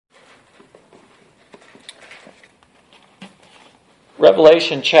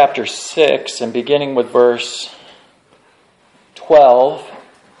Revelation chapter 6, and beginning with verse 12,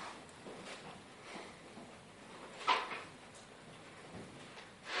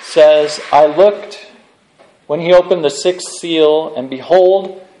 says, I looked when he opened the sixth seal, and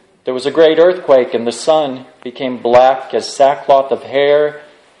behold, there was a great earthquake, and the sun became black as sackcloth of hair,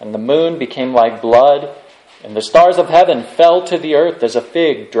 and the moon became like blood, and the stars of heaven fell to the earth as a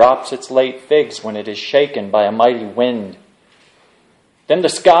fig drops its late figs when it is shaken by a mighty wind. Then the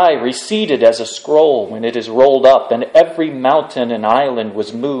sky receded as a scroll when it is rolled up, and every mountain and island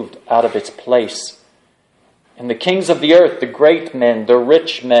was moved out of its place. And the kings of the earth, the great men, the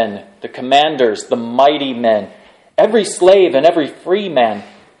rich men, the commanders, the mighty men, every slave and every free man,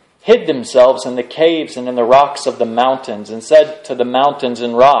 hid themselves in the caves and in the rocks of the mountains, and said to the mountains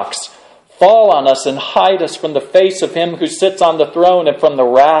and rocks, Fall on us and hide us from the face of him who sits on the throne and from the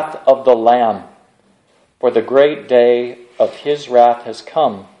wrath of the Lamb. For the great day of his wrath has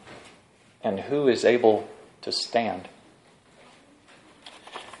come, and who is able to stand?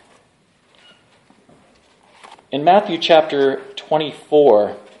 In Matthew chapter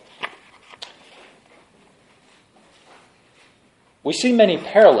 24, we see many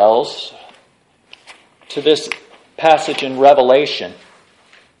parallels to this passage in Revelation.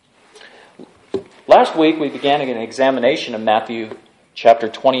 Last week we began an examination of Matthew chapter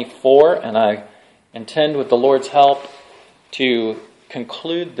 24, and I intend, with the Lord's help, to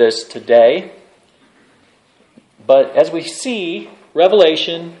conclude this today. But as we see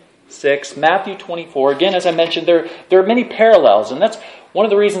Revelation 6, Matthew 24, again, as I mentioned, there are many parallels, and that's one of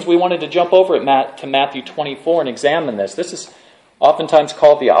the reasons we wanted to jump over to Matthew 24 and examine this. This is oftentimes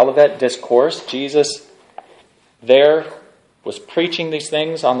called the Olivet Discourse. Jesus there was preaching these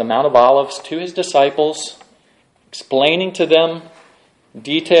things on the Mount of Olives to his disciples, explaining to them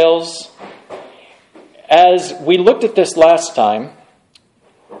details. As we looked at this last time,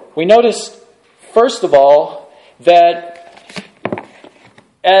 we noticed, first of all, that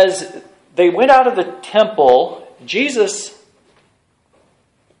as they went out of the temple, Jesus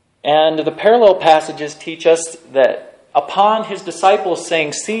and the parallel passages teach us that upon his disciples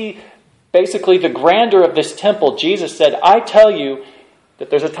saying, see, basically the grandeur of this temple, Jesus said, I tell you that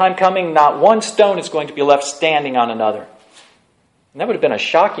there's a time coming, not one stone is going to be left standing on another. And that would have been a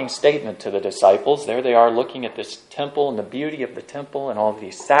shocking statement to the disciples. There they are looking at this temple and the beauty of the temple and all of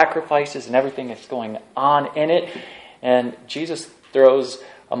these sacrifices and everything that's going on in it. And Jesus throws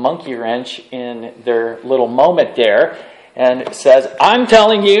a monkey wrench in their little moment there and says, I'm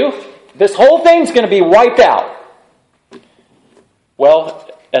telling you, this whole thing's going to be wiped out. Well,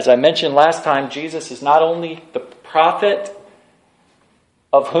 as I mentioned last time, Jesus is not only the prophet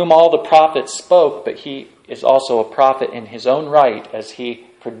of whom all the prophets spoke, but he is also a prophet in his own right, as he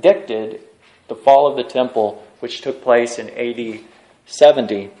predicted the fall of the temple, which took place in AD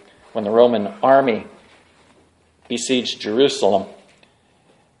 70 when the Roman army besieged Jerusalem.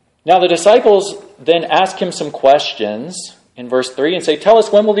 Now the disciples then ask him some questions in verse 3 and say, Tell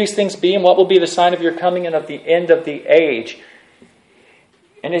us, when will these things be, and what will be the sign of your coming and of the end of the age?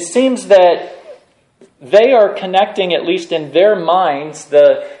 And it seems that they are connecting, at least in their minds,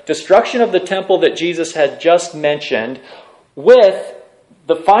 the destruction of the temple that Jesus had just mentioned with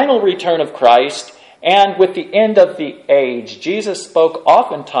the final return of Christ and with the end of the age. Jesus spoke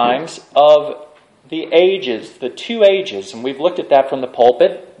oftentimes of the ages, the two ages, and we've looked at that from the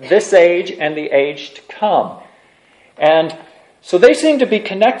pulpit, this age and the age to come. And so they seem to be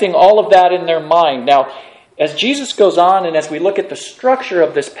connecting all of that in their mind. Now, as Jesus goes on, and as we look at the structure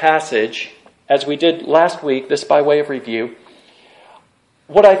of this passage, as we did last week, this by way of review,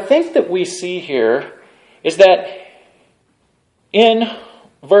 what I think that we see here is that in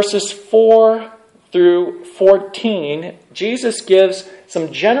verses 4 through 14, Jesus gives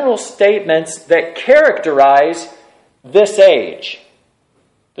some general statements that characterize this age.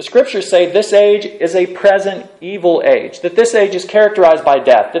 The scriptures say this age is a present evil age, that this age is characterized by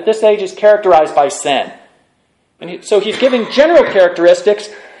death, that this age is characterized by sin. And so he's giving general characteristics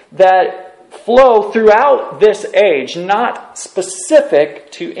that flow throughout this age, not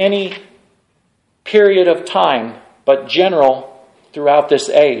specific to any period of time, but general throughout this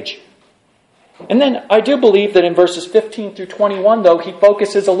age. And then I do believe that in verses 15 through 21, though, he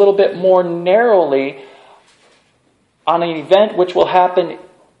focuses a little bit more narrowly on an event which will happen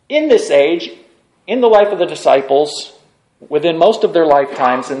in this age, in the life of the disciples, within most of their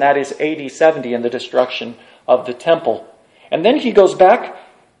lifetimes, and that is AD 70 and the destruction of the temple. And then he goes back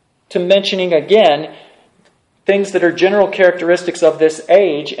to mentioning again things that are general characteristics of this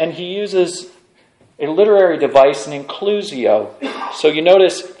age, and he uses a literary device, an inclusio. So you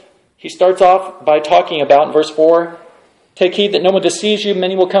notice he starts off by talking about, in verse 4, Take heed that no one deceives you.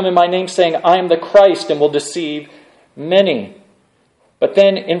 Many will come in my name saying, I am the Christ, and will deceive many. But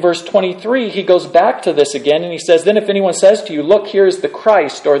then in verse 23, he goes back to this again, and he says, then if anyone says to you, look, here is the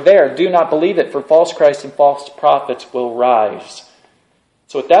Christ, or there, do not believe it, for false Christs and false prophets will rise.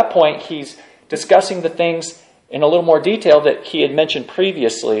 So at that point, he's discussing the things in a little more detail that he had mentioned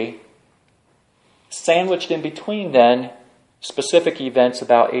previously, sandwiched in between then specific events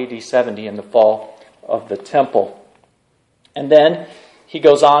about AD 70 and the fall of the temple. And then he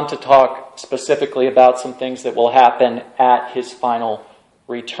goes on to talk specifically about some things that will happen at his final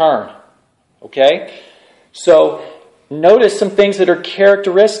return. Okay? So notice some things that are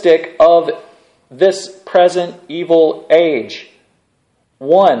characteristic of this present evil age.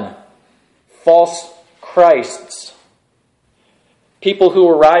 1, false Christs. People who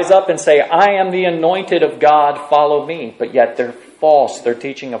will rise up and say, I am the anointed of God, follow me. But yet they're false. They're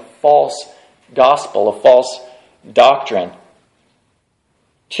teaching a false gospel, a false doctrine.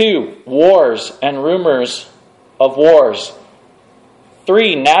 2, wars and rumors of wars.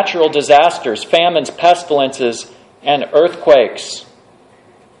 3, natural disasters, famines, pestilences, and earthquakes.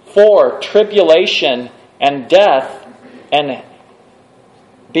 4, tribulation and death and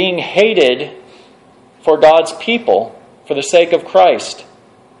being hated for God's people for the sake of Christ.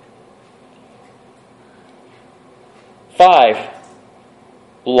 5,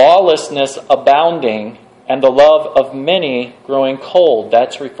 lawlessness abounding and the love of many growing cold.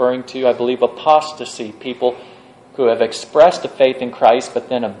 That's referring to, I believe, apostasy. People who have expressed a faith in Christ but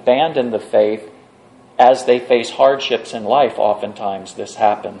then abandon the faith as they face hardships in life. Oftentimes this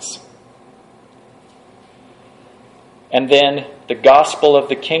happens. And then the gospel of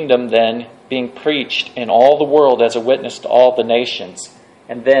the kingdom then being preached in all the world as a witness to all the nations.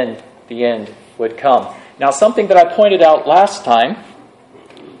 And then the end would come. Now, something that I pointed out last time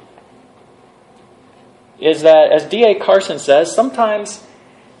is that, as D.A. Carson says, sometimes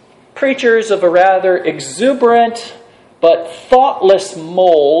preachers of a rather exuberant but thoughtless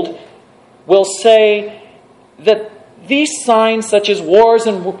mold will say that these signs, such as wars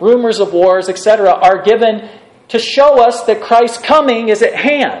and rumors of wars, etc., are given to show us that Christ's coming is at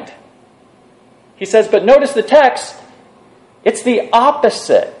hand. He says, but notice the text, it's the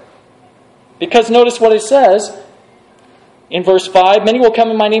opposite. Because notice what it says in verse 5, many will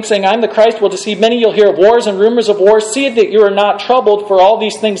come in my name saying, I am the Christ, will deceive many. You'll hear of wars and rumors of wars. See that you are not troubled, for all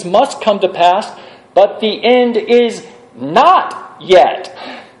these things must come to pass, but the end is not yet.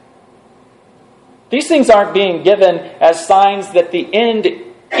 These things aren't being given as signs that the end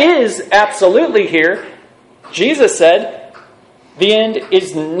is absolutely here. Jesus said, the end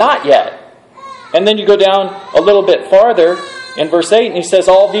is not yet. And then you go down a little bit farther in verse 8, and he says,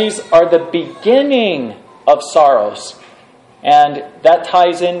 all these are the beginning of sorrows. And that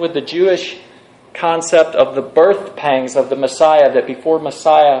ties in with the Jewish concept of the birth pangs of the Messiah, that before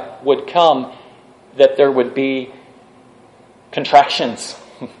Messiah would come, that there would be contractions.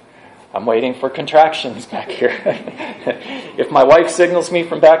 I'm waiting for contractions back here. If my wife signals me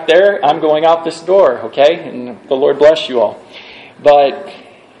from back there, I'm going out this door, okay? And the Lord bless you all. But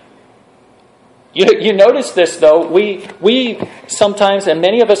you notice this, though. We sometimes, and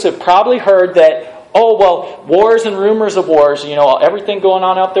many of us have probably heard that, oh, well, wars and rumors of wars, everything going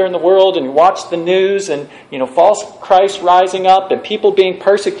on out there in the world, and you watch the news, and, false Christ rising up, and people being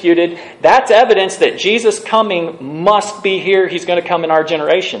persecuted. That's evidence that Jesus coming must be here. He's going to come in our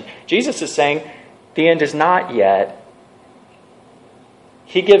generation. Jesus is saying the end is not yet.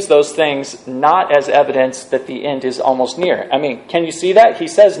 He gives those things not as evidence that the end is almost near. I mean, can you see that? He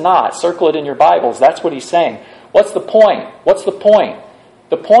says not. Circle it in your Bibles. That's what he's saying. What's the point? What's the point?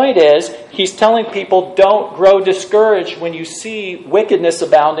 The point is, he's telling people, don't grow discouraged when you see wickedness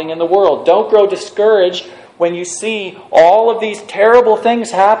abounding in the world. Don't grow discouraged when you see all of these terrible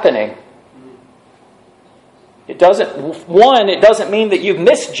things happening. It doesn't mean that you've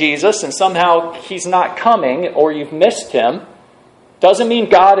missed Jesus and somehow he's not coming, or you've missed him. Doesn't mean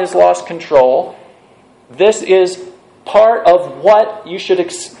God has lost control. This is part of what you should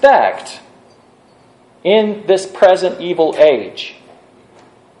expect in this present evil age.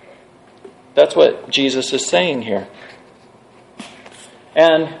 That's what Jesus is saying here.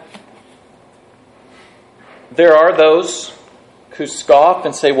 And there are those who scoff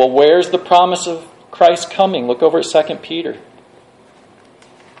and say, well, where's the promise of Christ coming? Look over at 2 Peter.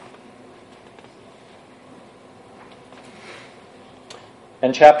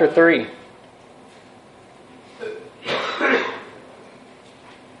 And chapter 3.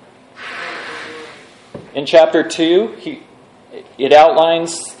 In chapter 2, it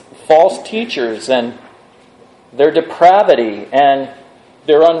outlines false teachers and their depravity and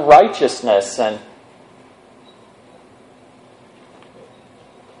their unrighteousness. And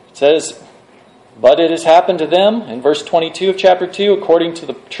says, but it has happened to them, in verse 22 of chapter 2, according to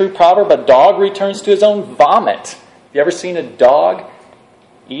the true proverb, a dog returns to his own vomit. Have you ever seen a dog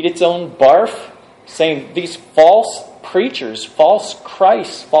eat its own barf? Saying these false preachers, false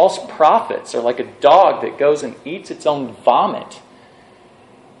Christs, false prophets are like a dog that goes and eats its own vomit.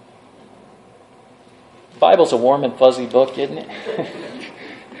 The Bible's a warm and fuzzy book, isn't it?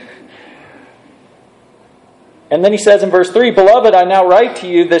 And then he says in verse 3, Beloved, I now write to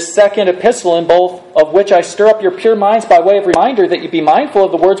you this second epistle, in both of which I stir up your pure minds by way of reminder, that you be mindful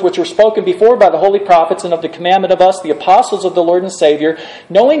of the words which were spoken before by the holy prophets, and of the commandment of us, the apostles of the Lord and Savior,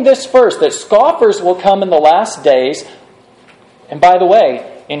 knowing this first, that scoffers will come in the last days. And by the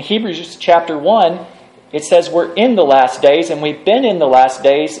way, in Hebrews chapter 1, it says we're in the last days, and we've been in the last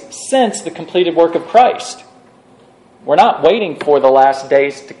days since the completed work of Christ. We're not waiting for the last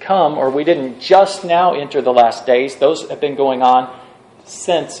days to come, or we didn't just now enter the last days. Those have been going on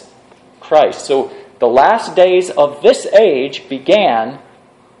since Christ. So the last days of this age began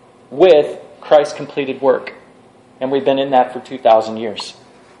with Christ's completed work. And we've been in that for 2,000 years.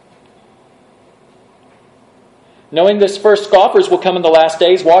 Knowing this first, scoffers will come in the last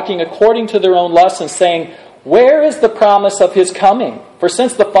days, walking according to their own lusts, and saying, Where is the promise of his coming? For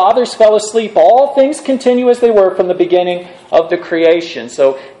since the fathers fell asleep, all things continue as they were from the beginning of the creation.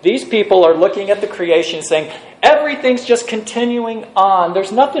 So these people are looking at the creation saying, everything's just continuing on.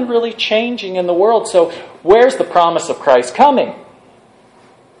 There's nothing really changing in the world. So where's the promise of Christ coming?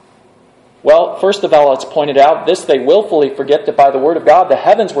 Well, first of all, it's pointed out, this they willfully forget, that by the word of God the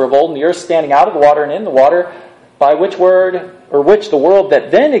heavens were of old, and the earth standing out of the water and in the water, by which the world that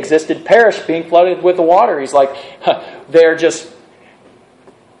then existed perished, being flooded with the water. He's like, they're just,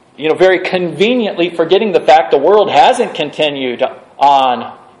 very conveniently forgetting the fact the world hasn't continued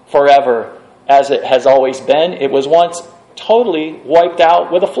on forever as it has always been. It was once totally wiped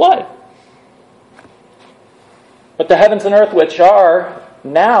out with a flood. But the heavens and earth, which are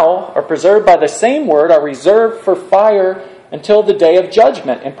preserved by the same word, are reserved for fire until the day of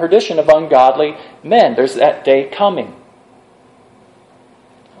judgment and perdition of ungodly men. There's that day coming.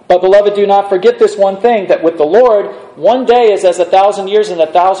 But, beloved, do not forget this one thing, that with the Lord, one day is as 1,000 years, and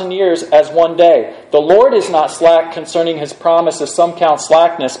 1,000 years as one day. The Lord is not slack concerning his promise, as some count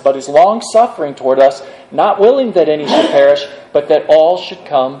slackness, but is long-suffering toward us, not willing that any should perish, but that all should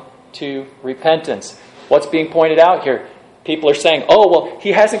come to repentance. What's being pointed out here? People are saying, he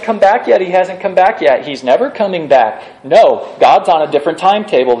hasn't come back yet, he hasn't come back yet. He's never coming back. No, God's on a different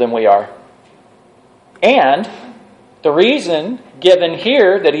timetable than we are. And the reason given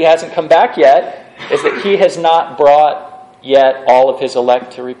here that he hasn't come back yet is that he has not brought yet all of his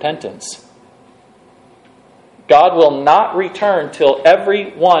elect to repentance. God will not return till every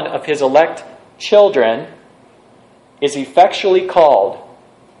one of his elect children is effectually called,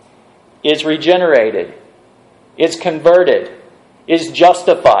 is regenerated, is converted, is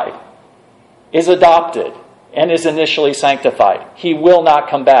justified, is adopted, and is initially sanctified. He will not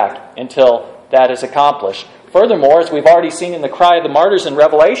come back until that is accomplished. Furthermore, as we've already seen in the cry of the martyrs in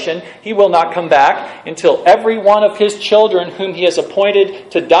Revelation, he will not come back until every one of his children whom he has appointed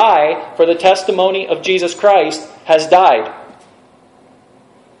to die for the testimony of Jesus Christ has died.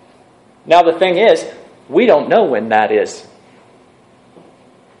 Now the thing is, we don't know when that is.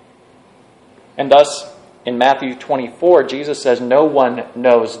 And thus, in Matthew 24, Jesus says no one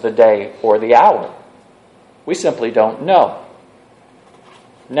knows the day or the hour. We simply don't know.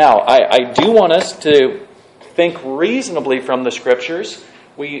 Now, I do want us to think reasonably from the Scriptures.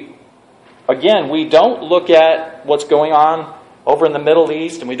 We don't look at what's going on over in the Middle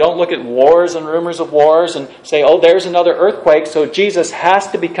East, and we don't look at wars and rumors of wars and say, there's another earthquake, so Jesus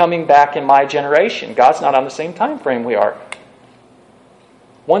has to be coming back in my generation. God's not on the same time frame we are.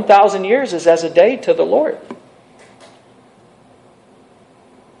 1,000 years is as a day to the Lord.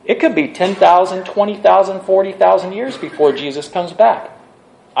 It could be 10,000, 20,000, 40,000 years before Jesus comes back.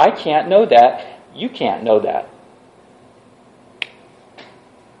 I can't know that. You can't know that.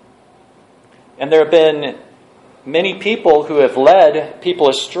 And there have been many people who have led people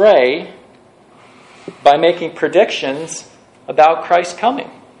astray by making predictions about Christ's coming.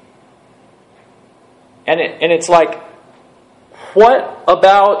 And it's like, what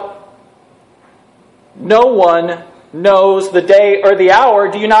about no one knows the day or the hour?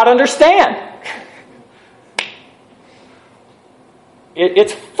 Do you not understand?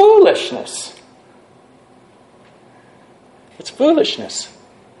 It's foolishness. It's foolishness.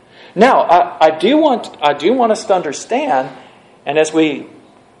 Now, I do want us to understand, and as we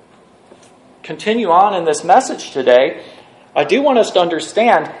continue on in this message today, I do want us to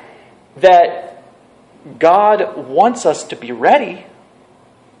understand that God wants us to be ready.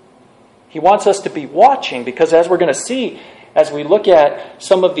 He wants us to be watching, because as we're going to see, as we look at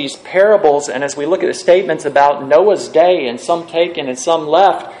some of these parables and as we look at the statements about Noah's day and some taken and some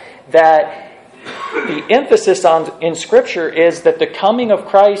left, that the emphasis in Scripture is that the coming of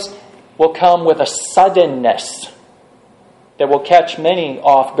Christ will come with a suddenness that will catch many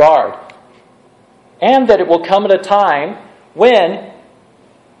off guard. And that it will come at a time when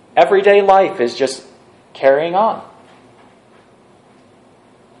everyday life is just carrying on.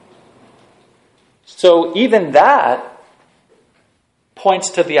 So even that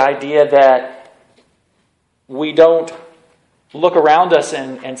points to the idea that we don't look around us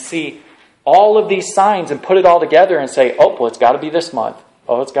and see all of these signs and put it all together and say, oh, well, it's got to be this month.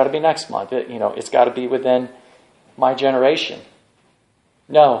 Oh, it's got to be next month. It's got to be within my generation.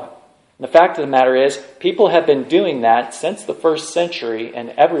 No. The fact of the matter is, people have been doing that since the first century, and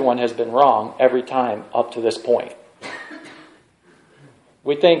everyone has been wrong every time up to this point.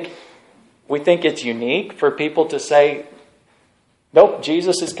 We think it's unique for people to say, nope,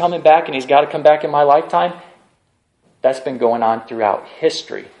 Jesus is coming back and he's got to come back in my lifetime. That's been going on throughout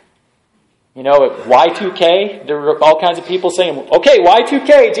history. At Y2K, there were all kinds of people saying, okay,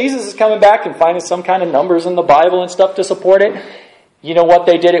 Y2K, Jesus is coming back, and finding some kind of numbers in the Bible and stuff to support it. You know what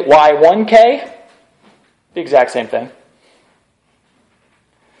they did at Y1K? The exact same thing.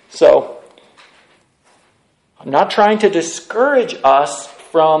 So, I'm not trying to discourage us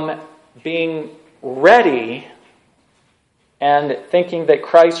from being ready and thinking that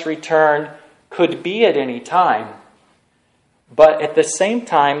Christ's return could be at any time. But at the same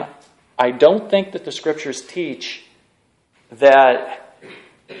time, I don't think that the Scriptures teach that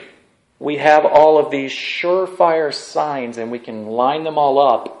we have all of these surefire signs and we can line them all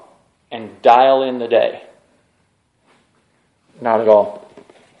up and dial in the day. Not at all.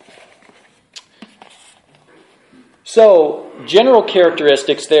 So, general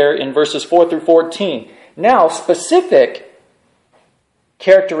characteristics there in verses 4 through 14. Now, specific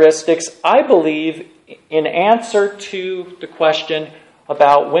characteristics, I believe, in answer to the question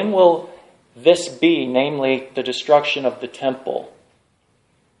about when will this be, namely the destruction of the temple.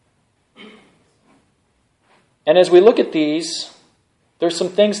 And as we look at these, there's some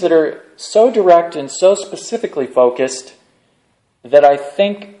things that are so direct and so specifically focused that I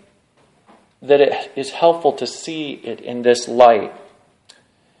think that it is helpful to see it in this light.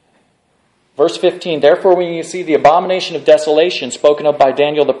 Verse 15, therefore when you see the abomination of desolation spoken of by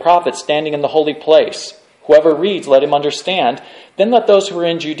Daniel the prophet standing in the holy place, whoever reads, let him understand. Then let those who are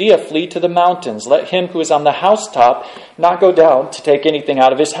in Judea flee to the mountains. Let him who is on the housetop not go down to take anything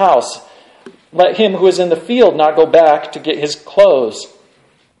out of his house. Let him who is in the field not go back to get his clothes.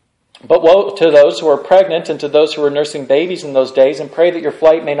 But woe to those who are pregnant and to those who are nursing babies in those days, and pray that your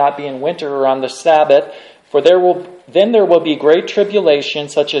flight may not be in winter or on the Sabbath, for there will be great tribulation,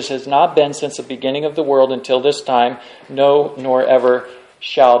 such as has not been since the beginning of the world until this time, no, nor ever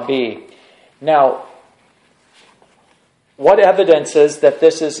shall be. Now, what evidences that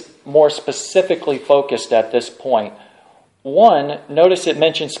this is more specifically focused at this point? One, notice it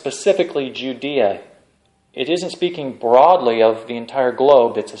mentions specifically Judea. It isn't speaking broadly of the entire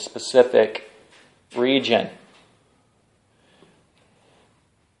globe, it's a specific region.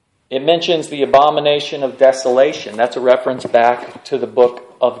 It mentions the abomination of desolation. That's a reference back to the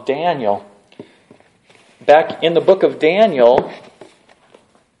book of Daniel. Back in the book of Daniel,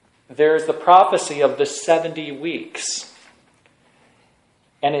 there's the prophecy of the 70 weeks.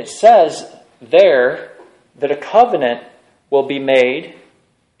 And it says there that a covenant will be made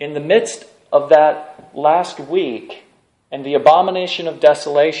in the midst of that last week, and the abomination of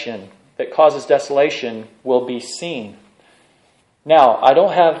desolation that causes desolation will be seen. Now, I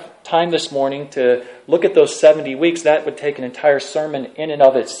don't have time this morning to look at those 70 weeks. That would take an entire sermon in and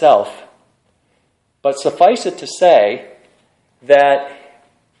of itself. But suffice it to say that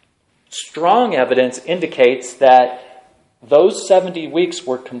strong evidence indicates that those 70 weeks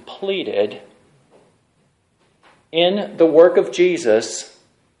were completed in the work of Jesus,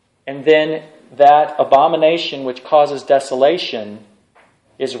 and then that abomination which causes desolation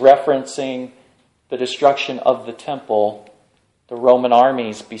is referencing the destruction of the temple, the Roman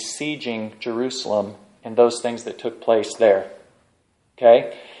armies besieging Jerusalem, and those things that took place there.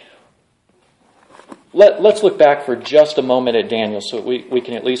 Okay? Let's look back for just a moment at Daniel so we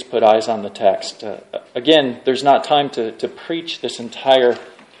can at least put eyes on the text. Again, there's not time to preach this entire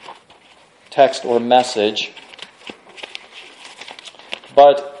text or message.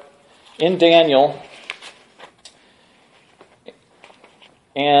 But in Daniel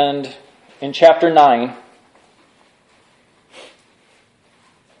and in chapter 9,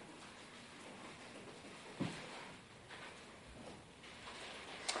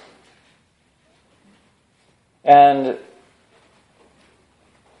 And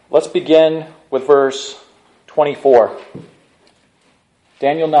let's begin with verse 24.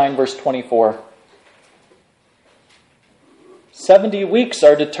 Daniel 9, verse 24. 70 weeks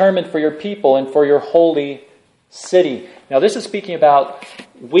are determined for your people and for your holy city. Now this is speaking about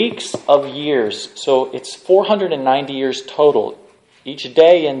weeks of years. So it's 490 years total. Each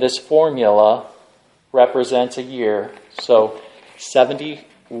day in this formula represents a year. So 70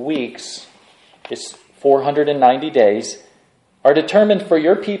 weeks is 490 days. Are determined for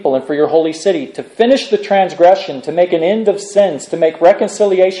your people and for your holy city, to finish the transgression, to make an end of sins, to make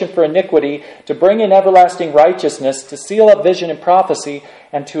reconciliation for iniquity, to bring in everlasting righteousness, to seal up vision and prophecy,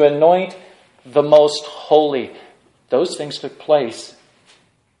 and to anoint the most holy. Those things took place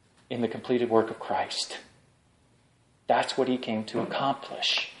in the completed work of Christ. That's what he came to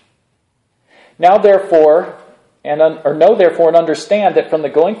accomplish. Now therefore, know therefore and understand that from the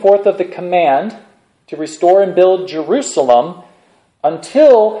going forth of the command to restore and build Jerusalem,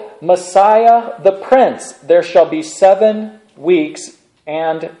 until Messiah the Prince, there shall be 7 weeks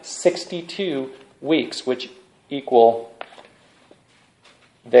and 62 weeks, which equal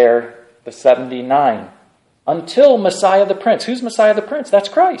there the 79. Until Messiah the Prince. Who's Messiah the Prince? That's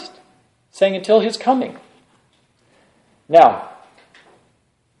Christ. Saying until his coming. Now,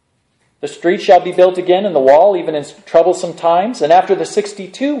 the street shall be built again and the wall, even in troublesome times. And after the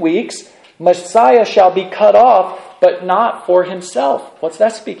 62 weeks, Messiah shall be cut off, but not for himself. What's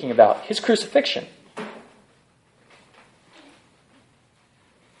that speaking about? His crucifixion.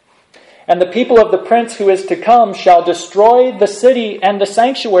 And the people of the prince who is to come shall destroy the city and the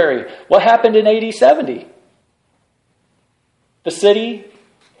sanctuary. What happened in AD 70? The city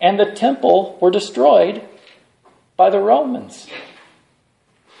and the temple were destroyed by the Romans.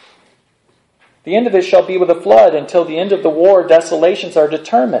 The end of it shall be with a flood. Until the end of the war, desolations are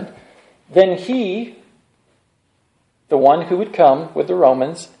determined. Then he, the one who would come with the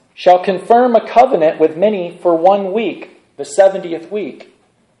Romans, shall confirm a covenant with many for 1 week, the 70th week.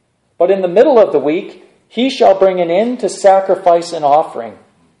 But in the middle of the week, he shall bring an end to sacrifice and offering.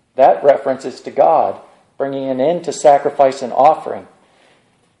 That reference is to God, bringing an end to sacrifice and offering.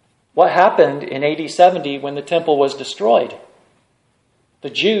 What happened in AD 70 when the temple was destroyed? The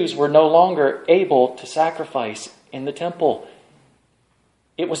Jews were no longer able to sacrifice in the temple.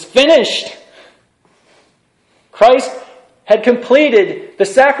 It was finished. Christ had completed the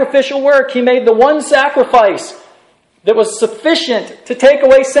sacrificial work. He made the one sacrifice that was sufficient to take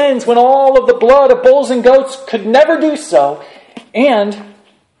away sins when all of the blood of bulls and goats could never do so. And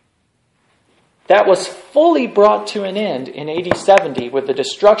that was fully brought to an end in AD 70 with the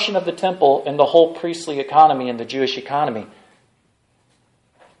destruction of the temple and the whole priestly economy and the Jewish economy.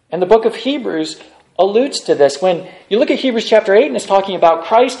 And the book of Hebrews alludes to this. When you look at Hebrews chapter 8 and it's talking about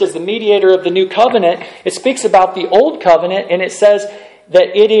Christ as the mediator of the new covenant, it speaks about the old covenant and it says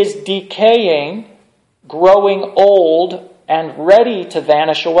that it is decaying, growing old, and ready to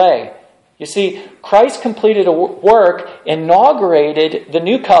vanish away. You see, Christ completed a work, inaugurated the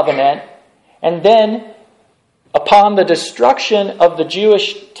new covenant, and then upon the destruction of the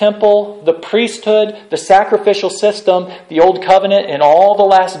Jewish temple, the priesthood, the sacrificial system, the old covenant, and all the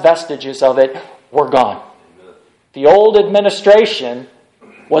last vestiges of it were gone. The old administration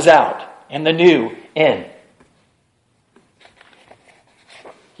was out and the new in.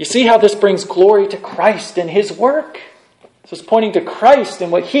 You see how this brings glory to Christ and his work? This is pointing to Christ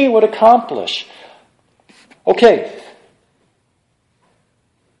and what he would accomplish. Okay.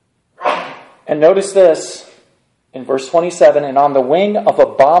 And notice this in verse 27, and on the wing of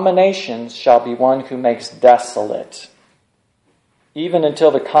abominations shall be one who makes desolate, even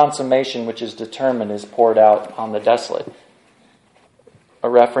until the consummation which is determined is poured out on the desolate. A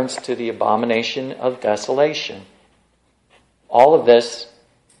reference to the abomination of desolation. All of this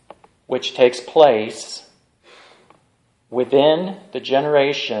which takes place within the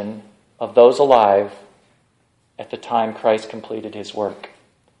generation of those alive at the time Christ completed his work.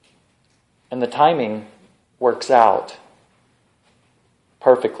 And the timing works out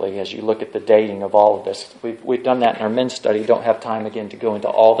perfectly as you look at the dating of all of this. We've done that in our men's study. Don't have time again to go into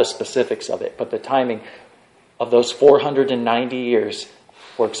all the specifics of it. But the timing of those 490 years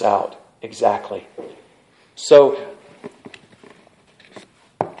works out exactly. So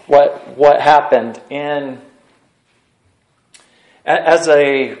what happened as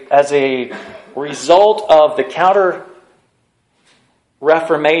a result of the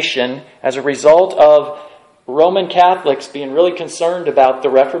Counter-Reformation, as a result of Roman Catholics being really concerned about the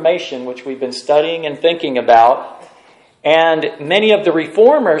Reformation, which we've been studying and thinking about, and many of the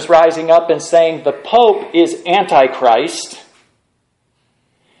reformers rising up and saying the Pope is Antichrist,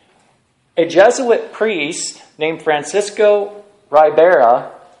 a Jesuit priest named Francisco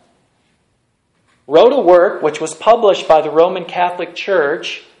Ribera wrote a work which was published by the Roman Catholic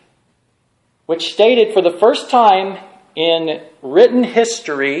Church, which stated for the first time in written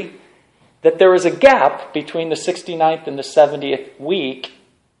history that there was a gap between the 69th and the 70th week,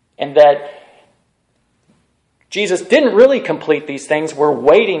 and that Jesus didn't really complete these things. We're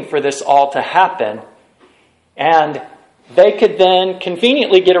waiting for this all to happen. And they could then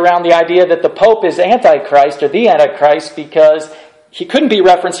conveniently get around the idea that the Pope is Antichrist or the Antichrist because he couldn't be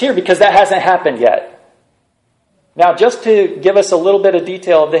referenced here because that hasn't happened yet. Now, just to give us a little bit of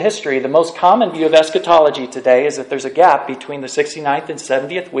detail of the history, the most common view of eschatology today is that there's a gap between the 69th and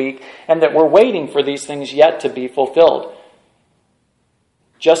 70th week and that we're waiting for these things yet to be fulfilled.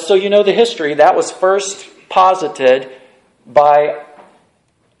 Just so you know the history, that was first posited by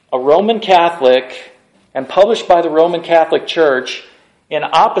a Roman Catholic and published by the Roman Catholic Church in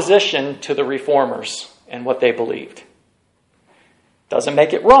opposition to the Reformers and what they believed. Doesn't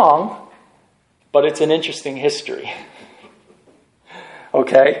make it wrong, but it's an interesting history.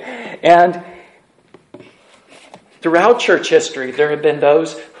 Okay? And throughout church history, there have been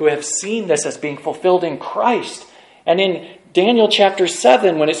those who have seen this as being fulfilled in Christ. And in Daniel chapter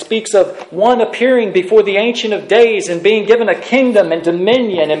 7, when it speaks of one appearing before the Ancient of Days and being given a kingdom and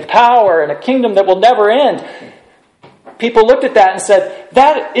dominion and power and a kingdom that will never end, people looked at that and said,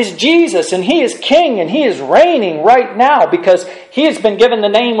 that is Jesus, and He is King, and He is reigning right now because He has been given the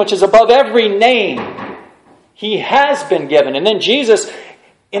name which is above every name. He has been given. And then Jesus,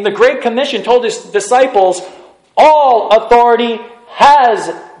 in the Great Commission, told His disciples, all authority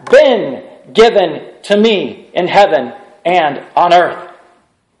has been given to me in heaven and on earth.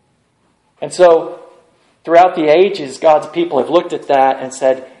 And so, throughout the ages, God's people have looked at that and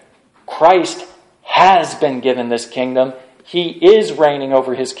said, Christ has been given this kingdom. He is reigning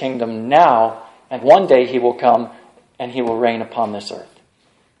over His kingdom now, and one day He will come and He will reign upon this earth.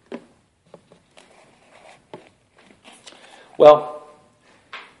 Well,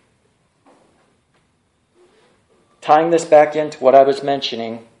 tying this back into what I was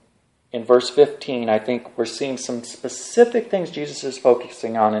mentioning, in verse 15, I think we're seeing some specific things Jesus is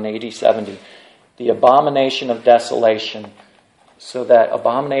focusing on in AD 70. The abomination of desolation. So that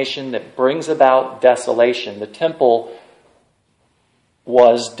abomination that brings about desolation. The temple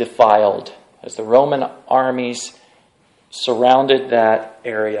was defiled as the Roman armies surrounded that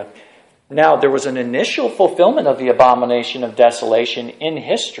area. Now, there was an initial fulfillment of the abomination of desolation in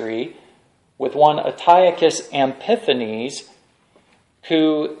history with one Antiochus Epiphanes,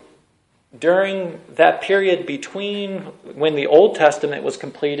 who during that period between when the Old Testament was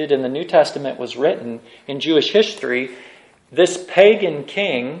completed and the New Testament was written in Jewish history, this pagan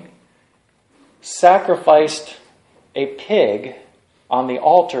king sacrificed a pig on the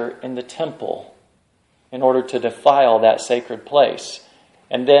altar in the temple in order to defile that sacred place.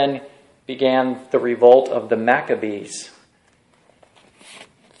 And then began the revolt of the Maccabees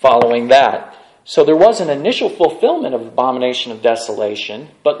following that. So there was an initial fulfillment of the abomination of desolation,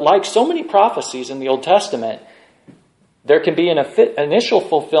 but like so many prophecies in the Old Testament, there can be an initial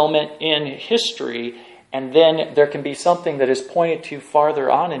fulfillment in history, and then there can be something that is pointed to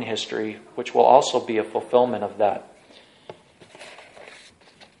farther on in history, which will also be a fulfillment of that.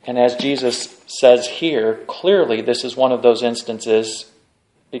 And as Jesus says here, clearly this is one of those instances,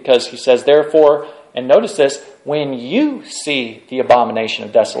 because He says, therefore, and notice this, when you see the abomination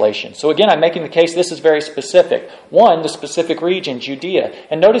of desolation. So again, I'm making the case this is very specific. One, the specific region, Judea.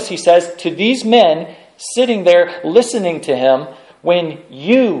 And notice He says to these men sitting there listening to Him, when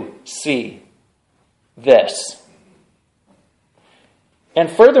you see this. And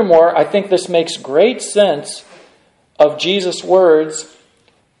furthermore, I think this makes great sense of Jesus' words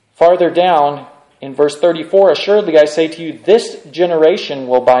farther down in verse 34. Assuredly, I say to you, this generation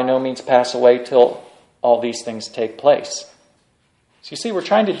will by no means pass away till all these things take place. So you see, we're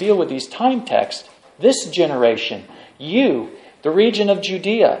trying to deal with these time texts. This generation, you, the region of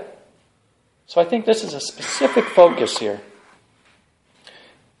Judea. So I think this is a specific focus here.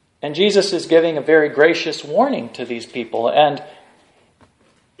 And Jesus is giving a very gracious warning to these people. And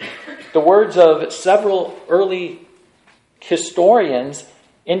the words of several early historians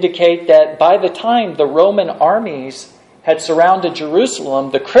indicate that by the time the Roman armies had surrounded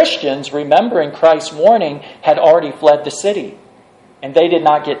Jerusalem, the Christians, remembering Christ's warning, had already fled the city. And they did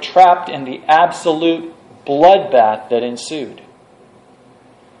not get trapped in the absolute bloodbath that ensued.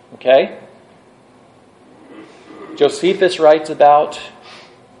 Okay? Josephus writes about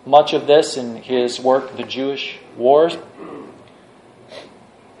much of this in his work, The Jewish Wars.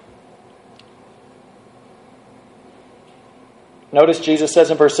 Notice Jesus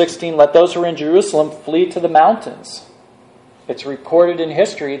says in verse 16, let those who are in Jerusalem flee to the mountains. It's recorded in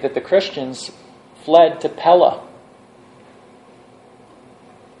history that the Christians fled to Pella.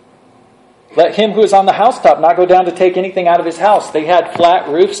 Let him who is on the housetop not go down to take anything out of his house. They had flat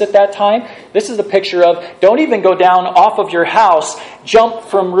roofs at that time. This is a picture of, don't even go down off of your house. Jump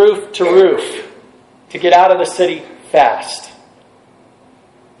from roof to roof to get out of the city fast.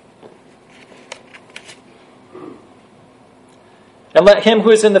 And let him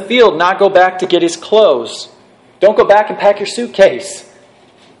who is in the field not go back to get his clothes. Don't go back and pack your suitcase.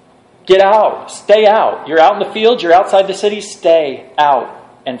 Get out. Stay out. You're out in the field. You're outside the city. Stay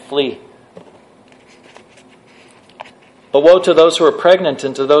out and flee. But woe to those who are pregnant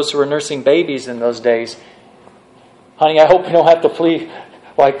and to those who are nursing babies in those days. Honey, I hope we don't have to flee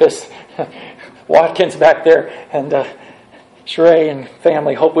like this. Watkins back there and Sheree and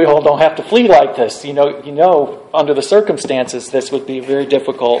family, hope we all don't have to flee like this. You know, under the circumstances, this would be a very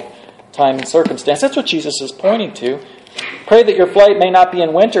difficult time and circumstance. That's what Jesus is pointing to. Pray that your flight may not be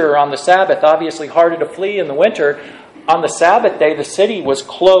in winter or on the Sabbath. Obviously harder to flee in the winter. On the Sabbath day, the city was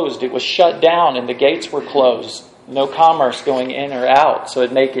closed. It was shut down and the gates were closed. No commerce going in or out. So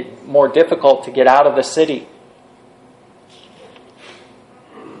it'd make it more difficult to get out of the city.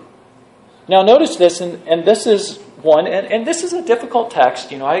 Now notice this, and this is one, and this is a difficult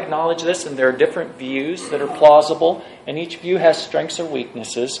text. I acknowledge this, and there are different views that are plausible, and each view has strengths or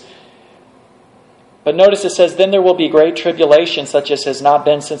weaknesses. But notice it says, then there will be great tribulation, such as has not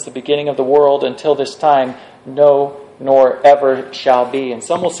been since the beginning of the world until this time, no, nor ever shall be. And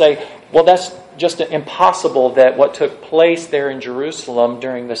some will say, well, that's just impossible that what took place there in Jerusalem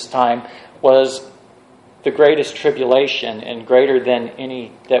during this time was the greatest tribulation and greater than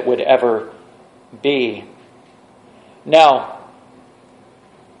any that would ever be. Now,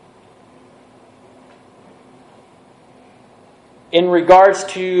 in regards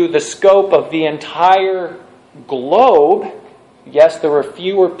to the scope of the entire globe, yes, there were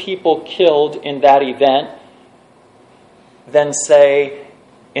fewer people killed in that event than, say,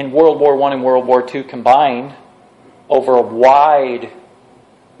 in World War I and World War II combined over a wide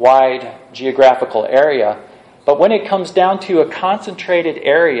geographical area. But when it comes down to a concentrated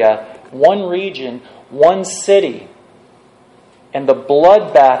area, one region, one city, and the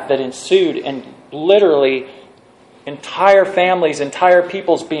bloodbath that ensued, and literally entire families, entire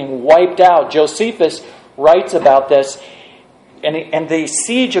peoples being wiped out. Josephus writes about this, and the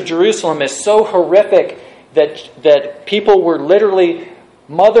siege of Jerusalem is so horrific that people were literally,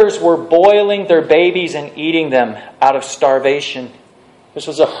 mothers were boiling their babies and eating them out of starvation. This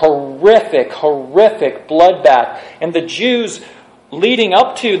was a horrific bloodbath. And the Jews, leading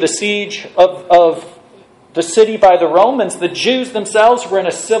up to the siege of the city by the Romans, the Jews themselves were in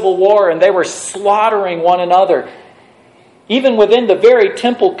a civil war and they were slaughtering one another. Even within the very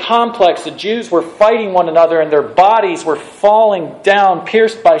temple complex, the Jews were fighting one another and their bodies were falling down,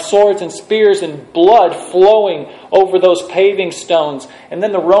 pierced by swords and spears, and blood flowing over those paving stones. And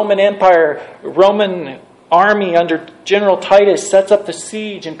then the Roman army under General Titus sets up the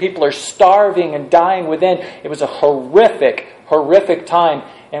siege and people are starving and dying within. It was a horrific time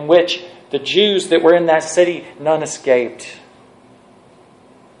in which the Jews that were in that city, none escaped.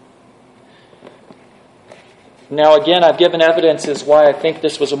 Now again, I've given evidence as why I think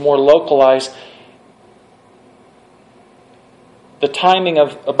this was a more localized. The timing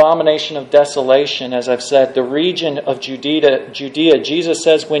of abomination of desolation, as I've said, the region of Judea, Jesus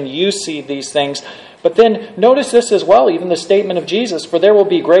says, when you see these things. But then notice this as well, even the statement of Jesus, for there will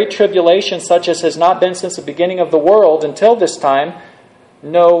be great tribulation such as has not been since the beginning of the world until this time,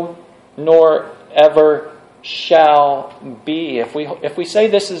 no, nor ever shall be. If we say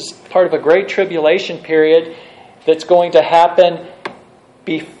this is part of a great tribulation period that's going to happen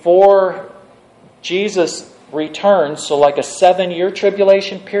before Jesus returns, so like a 7-year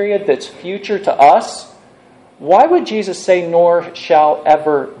tribulation period that's future to us, why would Jesus say nor shall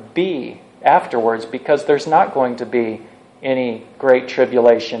ever be afterwards? Because there's not going to be any great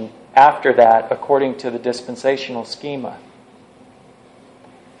tribulation after that according to the dispensational schema.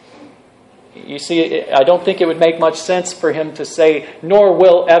 You see, I don't think it would make much sense for him to say, nor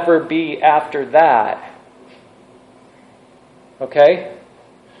will ever be after that. Okay?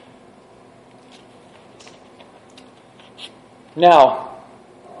 Now,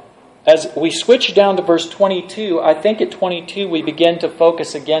 as we switch down to verse 22, I think at 22 we begin to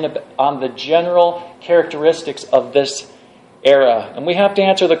focus again on the general characteristics of this era. And we have to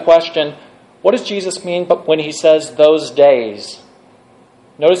answer the question, what does Jesus mean when he says those days?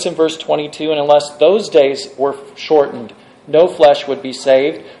 Notice in verse 22, and unless those days were shortened, no flesh would be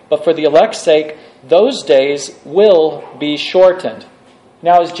saved, but for the elect's sake, those days will be shortened.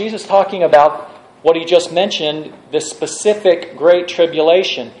 Now, is Jesus talking about what he just mentioned, the specific great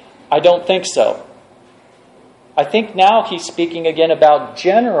tribulation? I don't think so. I think now he's speaking again about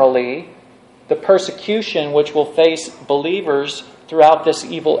generally the persecution which will face believers throughout this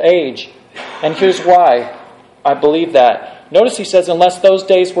evil age. And here's why I believe that. Notice he says, unless those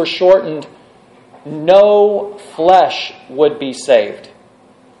days were shortened, no flesh would be saved.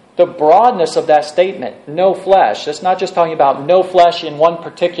 The broadness of that statement, no flesh, that's not just talking about no flesh in one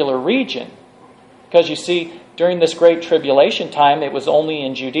particular region. Because you see, during this great tribulation time, it was only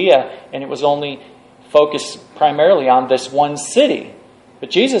in Judea, and it was only focused primarily on this one city. But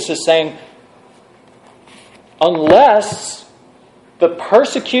Jesus is saying, unless the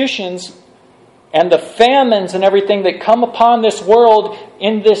persecutions and the famines and everything that come upon this world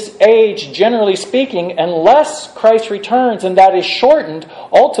in this age, generally speaking, unless Christ returns and that is shortened,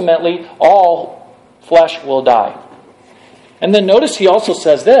 ultimately all flesh will die. And then notice he also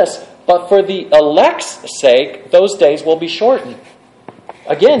says this, but for the elect's sake, those days will be shortened.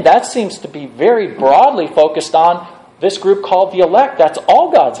 Again, that seems to be very broadly focused on this group called the elect. That's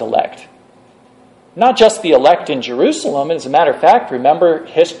all God's elect. Not just the elect in Jerusalem. As a matter of fact, remember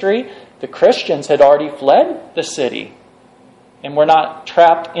history? The Christians had already fled the city and were not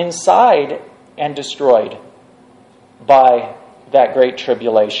trapped inside and destroyed by that great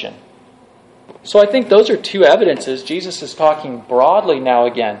tribulation. So I think those are two evidences. Jesus is talking broadly now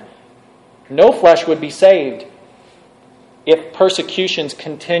again. No flesh would be saved if persecutions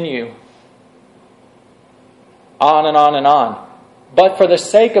continue on and on and on. But for the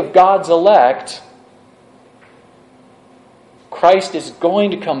sake of God's elect, Christ is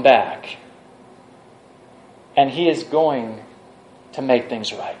going to come back, and he is going to make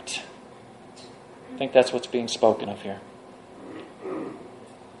things right. I think that's what's being spoken of here.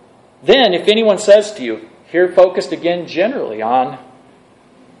 Then, if anyone says to you, here focused again generally on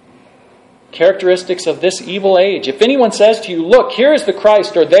characteristics of this evil age, if anyone says to you, look, here is the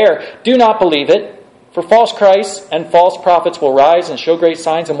Christ, or there, do not believe it. For false Christs and false prophets will rise and show great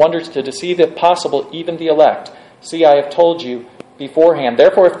signs and wonders to deceive, if possible, even the elect. See, I have told you beforehand.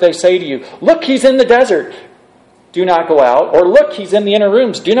 Therefore, if they say to you, look, he's in the desert, do not go out. Or look, he's in the inner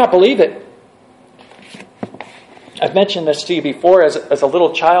rooms, do not believe it. I've mentioned this to you before. As a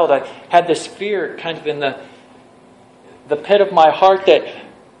little child, I had this fear kind of in the pit of my heart that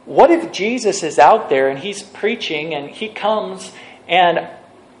what if Jesus is out there and he's preaching and he comes and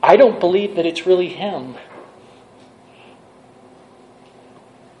I don't believe that it's really him?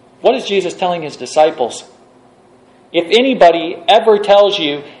 What is Jesus telling his disciples? If anybody ever tells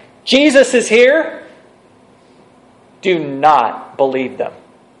you, Jesus is here, do not believe them.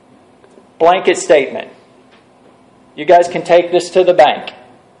 Blanket statement. You guys can take this to the bank.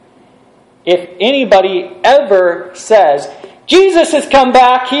 If anybody ever says, Jesus has come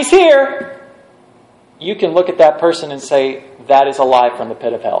back, he's here, you can look at that person and say, that is a lie from the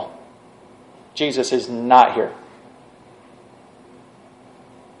pit of hell. Jesus is not here.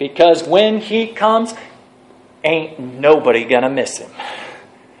 Because when he comes, ain't nobody gonna miss him.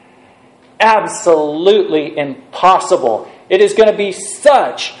 Absolutely impossible. It is going to be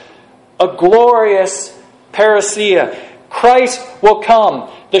such a glorious parousia. Christ will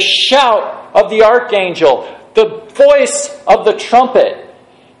come. The shout of the archangel, the voice of the trumpet.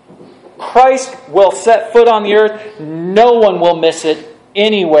 Christ will set foot on the earth. No one will miss it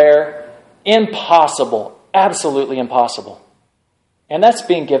anywhere. Impossible. Absolutely impossible. And that's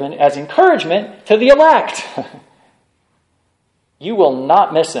being given as encouragement to the elect. You will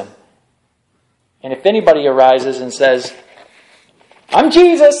not miss him. And if anybody arises and says, I'm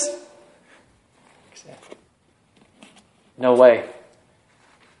Jesus, no way.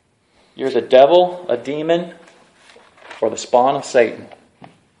 You're the devil, a demon, or the spawn of Satan.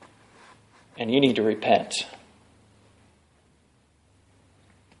 And you need to repent.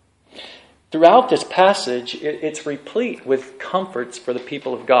 Throughout this passage, it's replete with comforts for the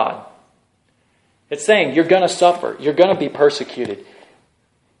people of God. It's saying, you're going to suffer. You're going to be persecuted.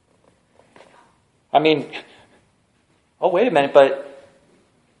 I mean, oh, wait a minute, but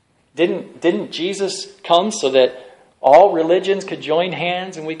didn't Jesus come so that all religions could join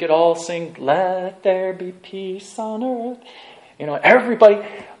hands and we could all sing, let there be peace on earth? You know, everybody.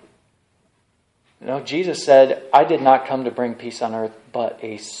 No, Jesus said, I did not come to bring peace on earth, but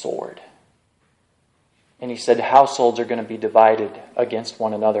a sword. And he said households are going to be divided against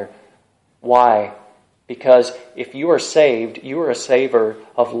one another. Why? Because if you are saved, you are a saver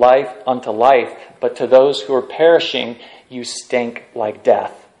of life unto life. But to those who are perishing, you stink like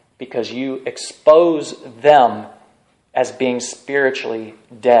death. Because you expose them as being spiritually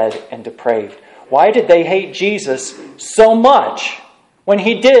dead and depraved. Why did they hate Jesus so much when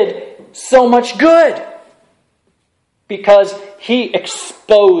he did so much good? Because he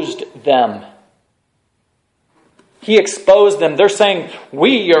exposed them. He exposed them. They're saying,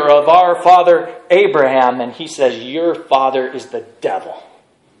 we are of our father Abraham. And he says, your father is the devil.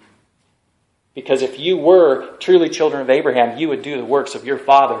 Because if you were truly children of Abraham, you would do the works of your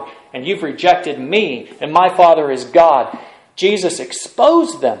father. And you've rejected me, and my Father is God. Jesus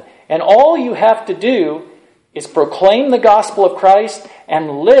exposed them. And all you have to do is proclaim the gospel of Christ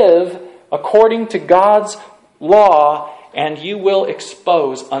and live according to God's law, and you will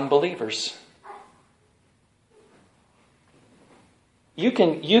expose unbelievers. You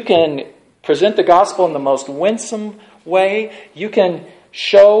can present the gospel in the most winsome way. You can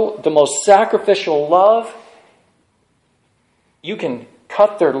show the most sacrificial love. You can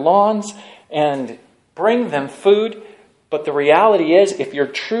cut their lawns and bring them food. But the reality is, if you're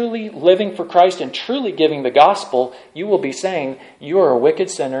truly living for Christ and truly giving the gospel, you will be saying, you are a wicked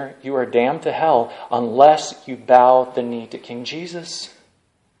sinner, you are damned to hell, unless you bow the knee to King Jesus.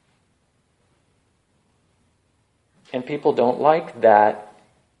 And people don't like that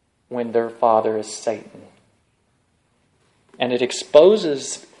when their father is Satan. And it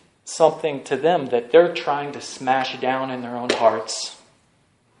exposes something to them that they're trying to smash down in their own hearts.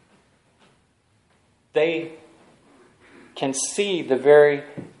 They can see the very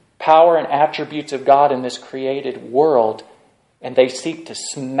power and attributes of God in this created world, and they seek to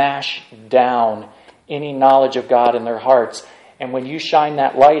smash down any knowledge of God in their hearts. And when you shine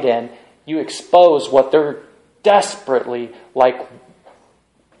that light in, you expose what they're desperately, like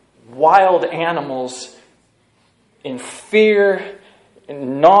wild animals, in fear,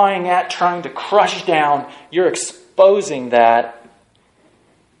 and gnawing at, trying to crush down. You're exposing that,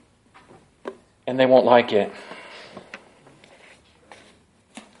 and they won't like it.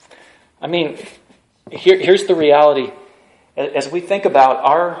 I mean, here's the reality. As we think about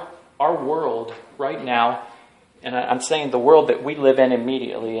our world right now, and I'm saying the world that we live in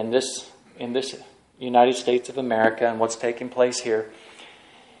immediately in this United States of America and what's taking place here,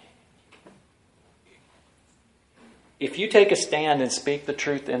 if you take a stand and speak the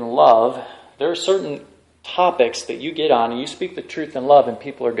truth in love, there are certain topics that you get on and you speak the truth in love, and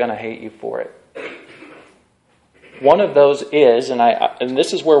people are going to hate you for it. One of those is, and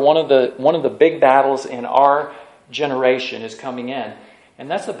this is where one of the big battles in our generation is coming in, and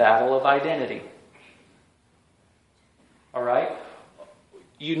that's the battle of identity. All right?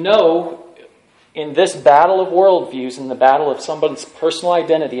 You know, in this battle of worldviews, in the battle of somebody's personal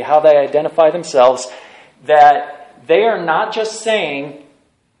identity, how they identify themselves, that they are not just saying,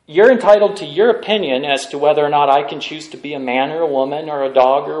 you're entitled to your opinion as to whether or not I can choose to be a man or a woman or a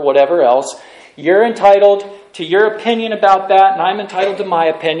dog or whatever else. You're entitled to your opinion about that, and I'm entitled to my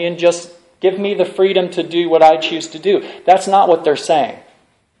opinion. Just give me the freedom to do what I choose to do. That's not what they're saying.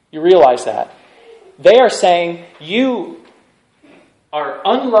 You realize that. They are saying, you are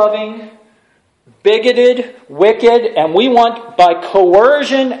unloving, bigoted, wicked, and we want by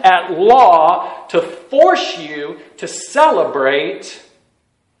coercion at law to force you to celebrate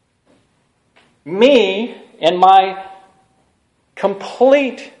me and my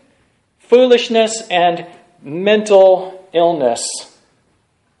complete foolishness and mental illness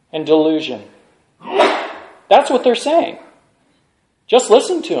and delusion. That's what they're saying. Just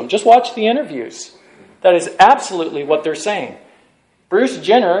listen to them. Just watch the interviews. That is absolutely what they're saying. Bruce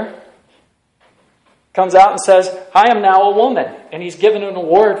Jenner comes out and says, I am now a woman. And he's given an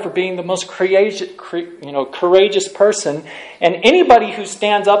award for being the most courageous person. And anybody who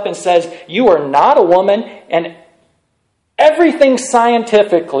stands up and says, you are not a woman, and everything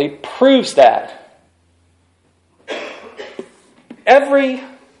scientifically proves that. Every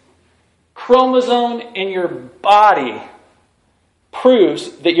chromosome in your body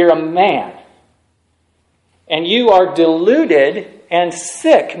proves that you're a man. And you are deluded and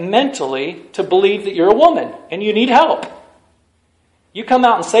sick mentally to believe that you're a woman and you need help. You come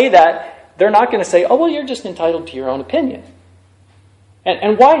out and say that, they're not going to say, oh, well, you're just entitled to your own opinion.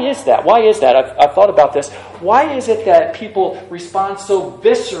 And why is that? Why is that? I've thought about this. Why is it that people respond so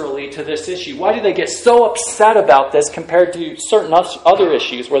viscerally to this issue? Why do they get so upset about this compared to certain other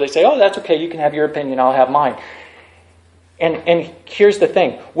issues where they say, oh, that's okay, you can have your opinion, I'll have mine. And here's the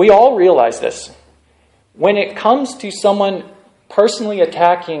thing. We all realize this. When it comes to someone personally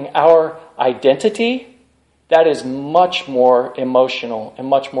attacking our identity, that is much more emotional and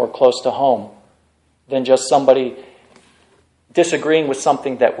much more close to home than just somebody disagreeing with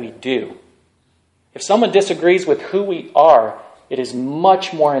something that we do. If someone disagrees with who we are, It is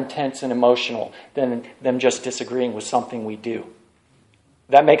much more intense and emotional than them just disagreeing with something we do.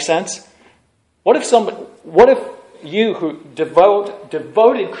 That makes sense? What if you, who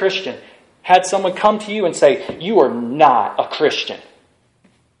devoted Christian, had someone come to you and say, "You are not a Christian.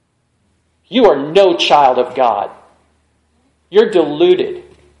 You are no child of God. You're deluded."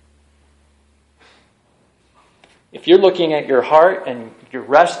 If you're looking at your heart and you're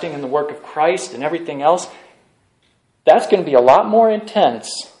resting in the work of Christ and everything else, that's going to be a lot more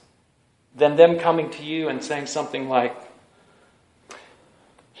intense than them coming to you and saying something like,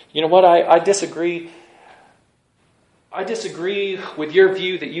 "You know what, I disagree. I disagree with your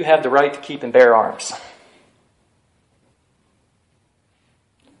view that you have the right to keep and bear arms."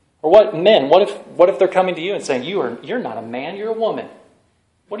 Or what if they're coming to you and saying, "You're not a man, you're a woman.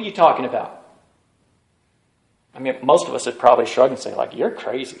 What are you talking about?" I mean, most of us would probably shrug and say, like, "You're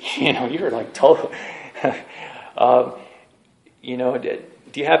crazy." You're like total. Do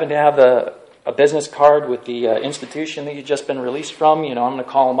you happen to have a business card with the institution that you've just been released from? I'm going to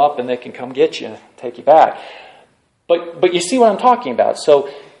call them up and they can come get you, take you back. But you see what I'm talking about. So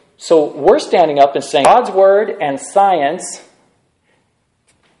we're standing up and saying God's word and science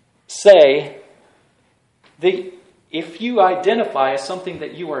say that if you identify as something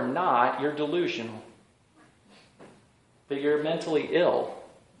that you are not, you're delusional. That you're mentally ill.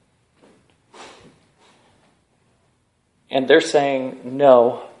 And they're saying,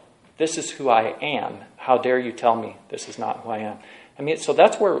 "No, this is who I am. How dare you tell me this is not who I am?" I mean, so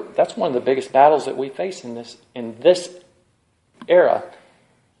that's one of the biggest battles that we face in this era.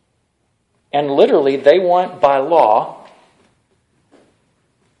 And literally, they want by law.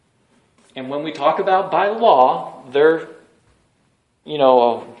 And when we talk about by law, their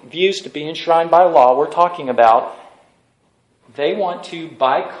views to be enshrined by law, we're talking about they want to,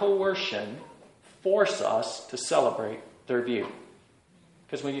 by coercion, force us to celebrate their view.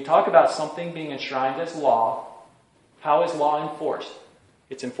 Because when you talk about something being enshrined as law, how is law enforced?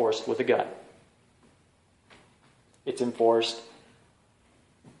 It's enforced with a gun. It's enforced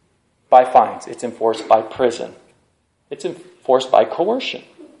by fines. It's enforced by prison. It's enforced by coercion.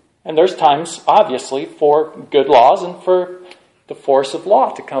 And there's times, obviously, for good laws and for the force of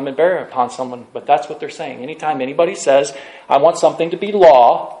law to come and bear upon someone. But that's what they're saying. Anytime anybody says, "I want something to be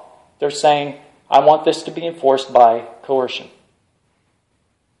law," they're saying, "I want this to be enforced by coercion.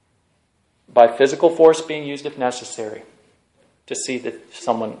 By physical force being used if necessary to see that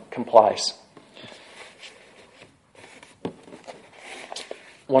someone complies."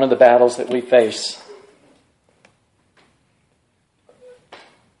 One of the battles that we face.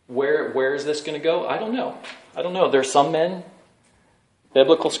 Where is this going to go? I don't know. There's some men,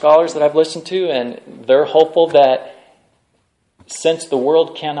 biblical scholars that I've listened to, and they're hopeful that since the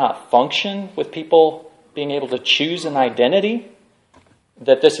world cannot function with people being able to choose an identity,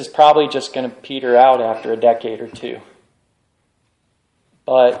 that this is probably just going to peter out after a decade or two.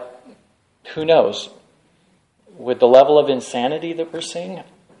 But who knows? With the level of insanity that we're seeing,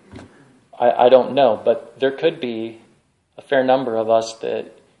 I don't know. But there could be a fair number of us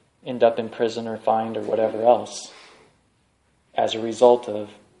that end up in prison or fined or whatever else as a result of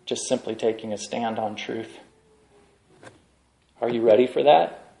just simply taking a stand on truth. Are you ready for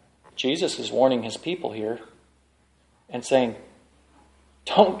that? Jesus is warning his people here and saying,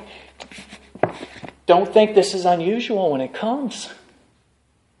 don't think this is unusual when it comes.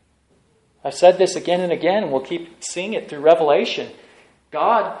 I've said this again and again, and we'll keep seeing it through Revelation.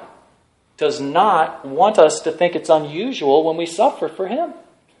 God does not want us to think it's unusual when we suffer for him.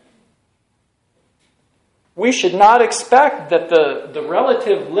 We should not expect that the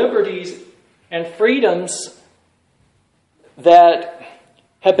relative liberties and freedoms that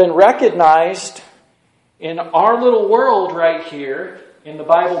have been recognized in our little world right here in the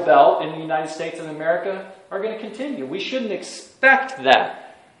Bible Belt in the United States of America are going to continue. We shouldn't expect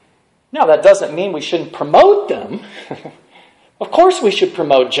that. Now, that doesn't mean we shouldn't promote them. Of course we should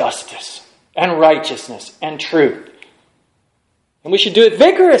promote justice and righteousness and truth. And we should do it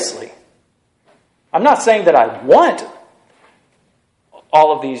vigorously. I'm not saying that I want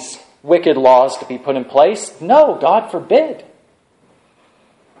all of these wicked laws to be put in place. No, God forbid.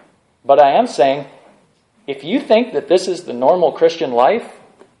 But I am saying, if you think that this is the normal Christian life,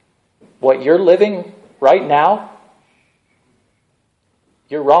 what you're living right now,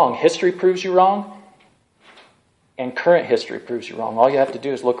 you're wrong. History proves you wrong, and current history proves you wrong. All you have to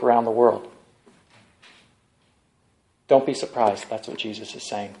do is look around the world. Don't be surprised. That's what Jesus is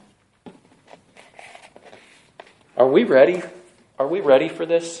saying. Are we ready? Are we ready for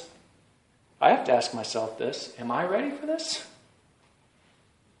this? I have to ask myself this. Am I ready for this?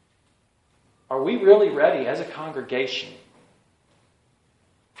 Are we really ready as a congregation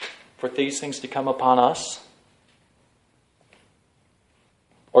for these things to come upon us?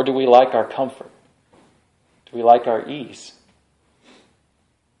 Or do we like our comfort? Do we like our ease?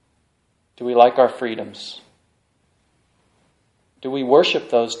 Do we like our freedoms? Do we worship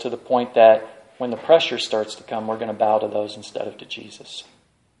those to the point that when the pressure starts to come, we're going to bow to those instead of to Jesus?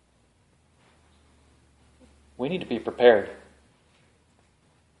 We need to be prepared.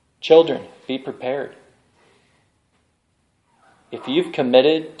 Children, be prepared. If you've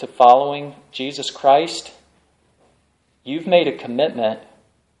committed to following Jesus Christ, you've made a commitment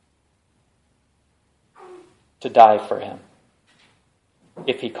to die for Him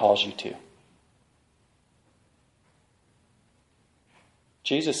if He calls you to.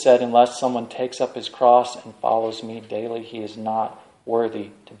 Jesus said, unless someone takes up his cross and follows me daily, he is not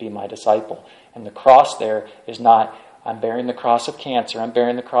worthy to be my disciple. And the cross there is not, I'm bearing the cross of cancer, I'm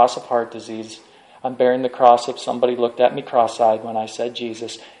bearing the cross of heart disease, I'm bearing the cross of somebody looked at me cross-eyed when I said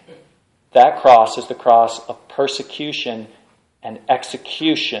Jesus. That cross is the cross of persecution and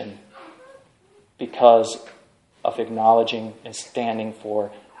execution because of acknowledging and standing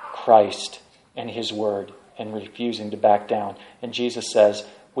for Christ and His Word and refusing to back down. And Jesus says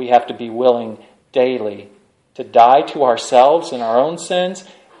we have to be willing daily to die to ourselves and our own sins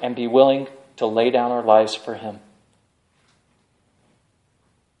and be willing to lay down our lives for Him.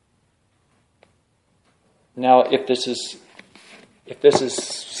 Now, if this is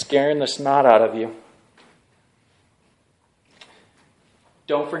scaring the snot out of you,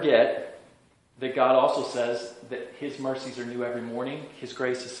 don't forget that God also says that His mercies are new every morning. His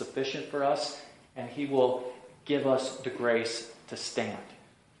grace is sufficient for us, and He will give us the grace to stand.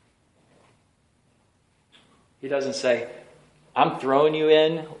 He doesn't say, I'm throwing you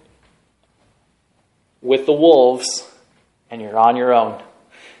in with the wolves, and you're on your own.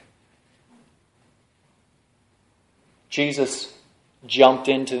 Jesus jumped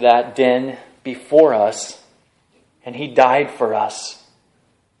into that den before us, and He died for us.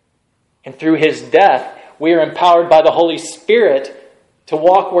 And through His death, we are empowered by the Holy Spirit to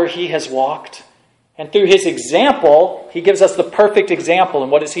walk where He has walked. And through His example, He gives us the perfect example.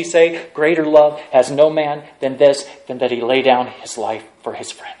 And what does He say? Greater love has no man than this, than that He lay down His life for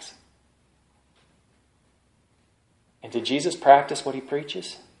His friends. And did Jesus practice what He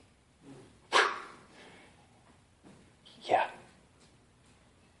preaches? Yeah.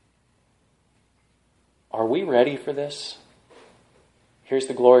 Are we ready for this? Here's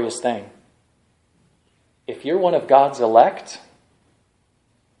the glorious thing. If you're one of God's elect,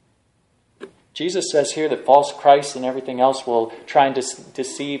 Jesus says here that false Christs and everything else will try and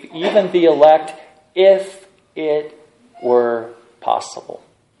deceive even the elect if it were possible.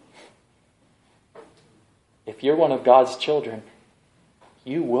 If you're one of God's children,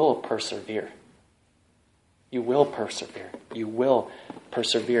 you will persevere. You will persevere. You will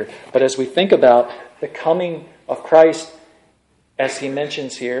persevere. But as we think about the coming of Christ, as He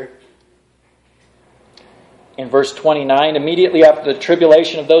mentions here, in verse 29, immediately after the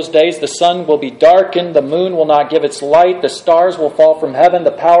tribulation of those days, the sun will be darkened, the moon will not give its light, the stars will fall from heaven,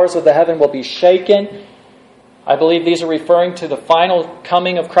 the powers of the heaven will be shaken. I believe these are referring to the final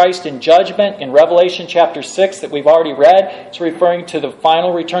coming of Christ in judgment in Revelation chapter 6 that we've already read. It's referring to the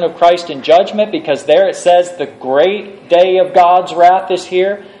final return of Christ in judgment because there it says the great day of God's wrath is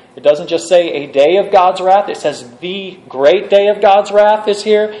here. It doesn't just say a day of God's wrath. It says the great day of God's wrath is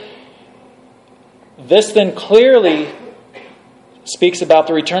here. This then clearly speaks about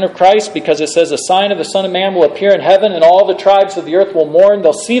the return of Christ because it says a sign of the Son of Man will appear in heaven and all the tribes of the earth will mourn.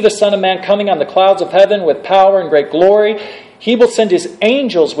 They'll see the Son of Man coming on the clouds of heaven with power and great glory. He will send His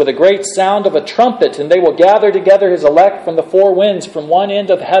angels with a great sound of a trumpet, and they will gather together His elect from the four winds, from one end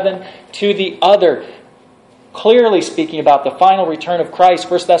of heaven to the other. Clearly speaking about the final return of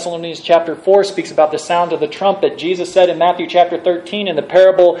Christ. 1 Thessalonians chapter 4 speaks about the sound of the trumpet. Jesus said in Matthew chapter 13 in the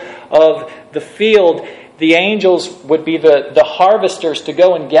parable of the field, the angels would be the harvesters to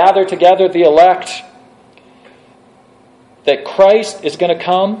go and gather together the elect. That Christ is going to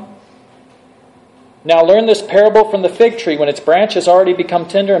come. Now learn this parable from the fig tree. When its branch has already become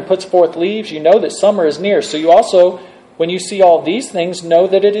tender and puts forth leaves, you know that summer is near. So you also, when you see all these things, know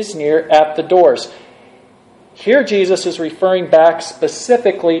that it is near at the doors. Here Jesus is referring back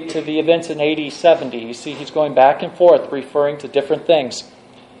specifically to the events in AD 70. You see, he's going back and forth referring to different things.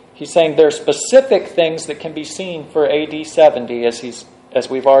 He's saying there are specific things that can be seen for AD 70 as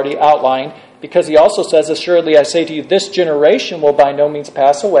we've already outlined, because he also says, assuredly I say to you, this generation will by no means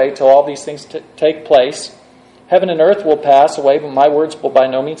pass away till all these things take place. Heaven and earth will pass away, but my words will by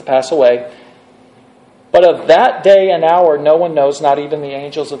no means pass away. But of that day and hour no one knows, not even the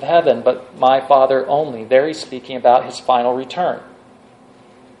angels of heaven, but my Father only. There he's speaking about His final return.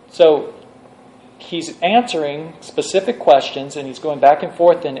 So he's answering specific questions, and he's going back and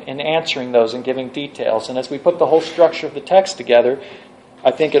forth in answering those and giving details. And as we put the whole structure of the text together,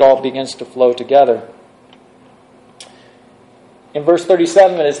 I think it all begins to flow together. In verse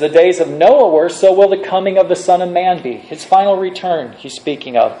 37, as the days of Noah were, so will the coming of the Son of Man be. His final return he's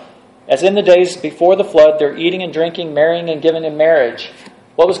speaking of. As in the days before the flood, they're eating and drinking, marrying and giving in marriage.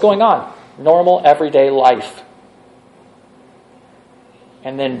 What was going on? Normal, everyday life.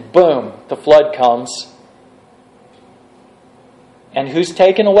 And then, boom, the flood comes. And who's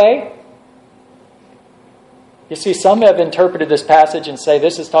taken away? You see, some have interpreted this passage and say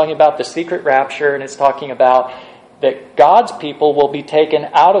this is talking about the secret rapture, and it's talking about that God's people will be taken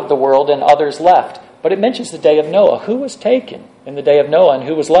out of the world and others left. But it mentions the day of Noah. Who was taken in the day of Noah and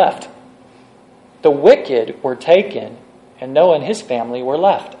who was left? The wicked were taken, and Noah and his family were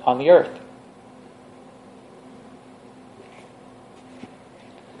left on the earth.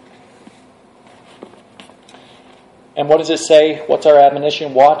 And what does it say? What's our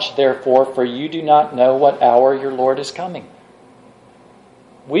admonition? Watch, therefore, for you do not know what hour your Lord is coming.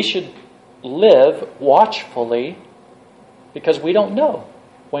 We should live watchfully because we don't know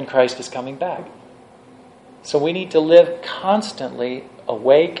when Christ is coming back. So we need to live constantly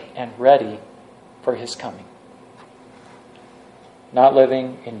awake and ready for His coming. Not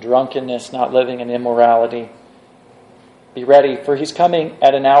living in drunkenness, not living in immorality. Be ready, for He's coming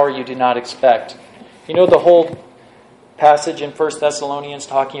at an hour you do not expect. You know the whole passage in 1 Thessalonians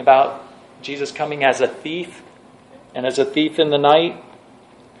talking about Jesus coming as a thief and as a thief in the night?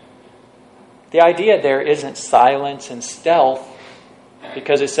 The idea there isn't silence and stealth,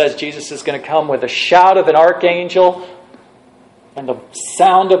 because it says Jesus is going to come with a shout of an archangel and the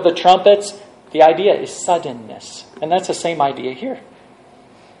sound of the trumpets. The idea is suddenness. And that's the same idea here.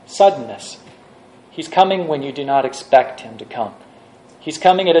 Suddenness. He's coming when you do not expect Him to come. He's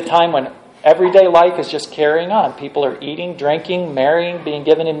coming at a time when everyday life is just carrying on. People are eating, drinking, marrying, being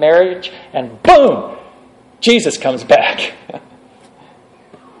given in marriage, and boom! Jesus comes back.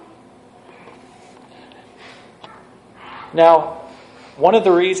 Now, one of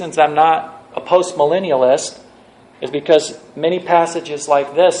the reasons I'm not a postmillennialist is because many passages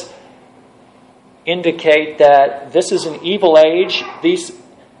like this indicate that this is an evil age. These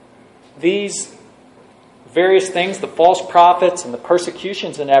various things, the false prophets and the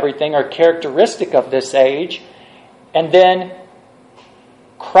persecutions and everything, are characteristic of this age. And then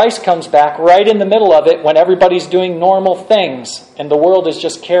Christ comes back right in the middle of it when everybody's doing normal things and the world is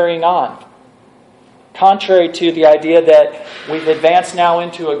just carrying on. Contrary to the idea that we've advanced now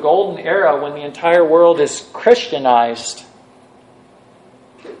into a golden era when the entire world is Christianized.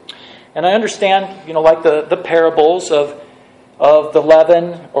 And I understand, like the parables of the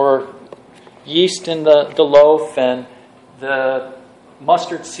leaven or yeast in the loaf and the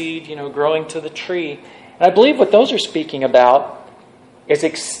mustard seed, growing to the tree. And I believe what those are speaking about is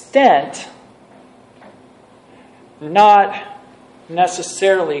extent, not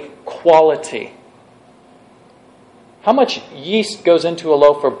necessarily quality. How much yeast goes into a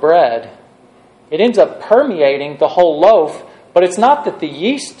loaf of bread? It ends up permeating the whole loaf, but it's not that the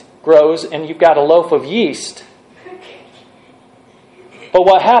yeast grows and you've got a loaf of yeast. But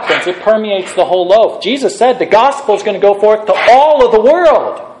what happens? It permeates the whole loaf. Jesus said the gospel is going to go forth to all of the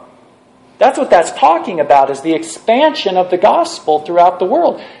world. That's what that's talking about, is the expansion of the gospel throughout the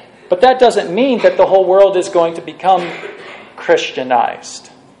world. But that doesn't mean that the whole world is going to become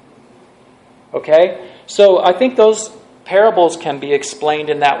Christianized. Okay? So I think those parables can be explained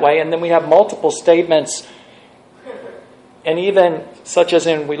in that way. And then we have multiple statements, and even such as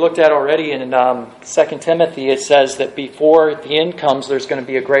we looked at already in 2 Timothy, it says that before the end comes, there's going to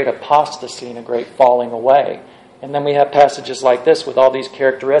be a great apostasy and a great falling away. And then we have passages like this with all these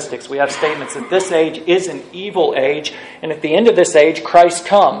characteristics. We have statements that this age is an evil age, and at the end of this age, Christ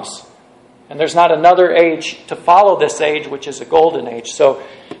comes. And there's not another age to follow this age, which is a golden age. So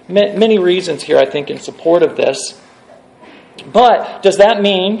many reasons here, I think, in support of this. But does that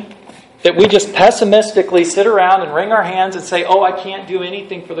mean that we just pessimistically sit around and wring our hands and say, I can't do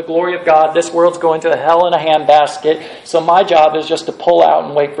anything for the glory of God. This world's going to hell in a handbasket. So my job is just to pull out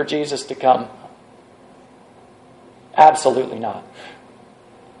and wait for Jesus to come? Absolutely not.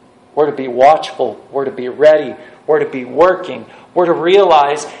 We're to be watchful. We're to be ready. We're to be working. We're to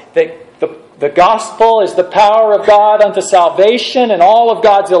realize that the gospel is the power of God unto salvation, and all of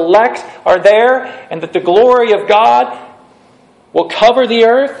God's elect are there, and that the glory of God will cover the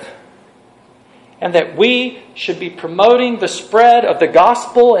earth, and that we should be promoting the spread of the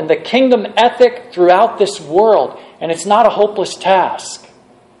gospel and the kingdom ethic throughout this world. And it's not a hopeless task.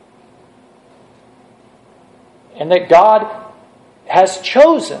 And that God has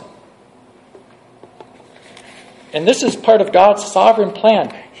chosen, and this is part of God's sovereign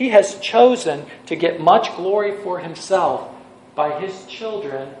plan, He has chosen to get much glory for Himself by His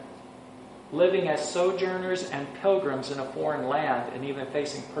children living as sojourners and pilgrims in a foreign land and even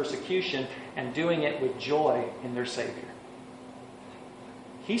facing persecution and doing it with joy in their Savior.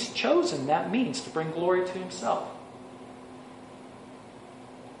 He's chosen that means to bring glory to Himself.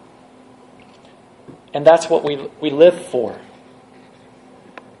 And that's what we live for.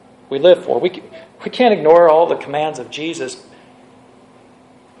 We live for. We can't ignore all the commands of Jesus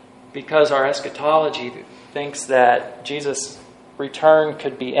because our eschatology thinks that Jesus' return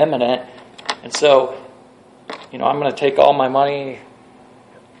could be imminent. And so, I'm going to take all my money,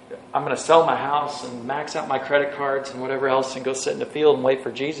 I'm going to sell my house and max out my credit cards and whatever else and go sit in the field and wait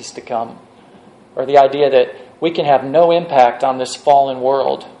for Jesus to come. Or the idea that we can have no impact on this fallen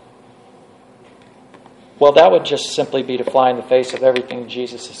world. Well, that would just simply be to fly in the face of everything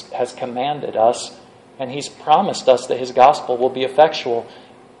Jesus has commanded us. And He's promised us that His gospel will be effectual.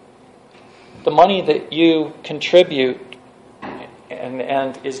 The money that you contribute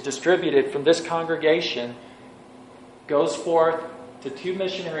and is distributed from this congregation goes forth to 2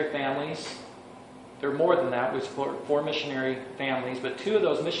 missionary families. There are more than that. We support 4 missionary families, but 2 of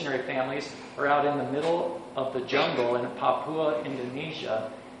those missionary families are out in the middle of the jungle in Papua,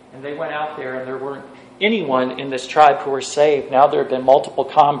 Indonesia. And they went out there and there weren't anyone in this tribe who were saved. Now there have been multiple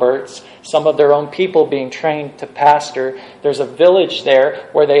converts, some of their own people being trained to pastor. There's a village there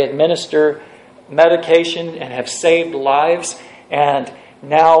where they administer medication and have saved lives. And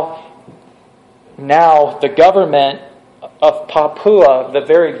now the government of Papua, the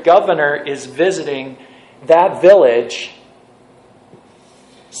very governor, is visiting that village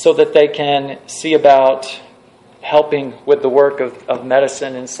so that they can see about helping with the work of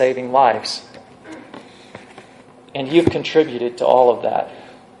medicine and saving lives. And you've contributed to all of that.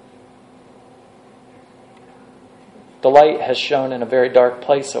 The light has shone in a very dark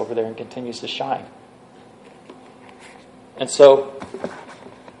place over there and continues to shine. And so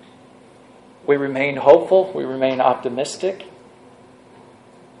we remain hopeful, we remain optimistic,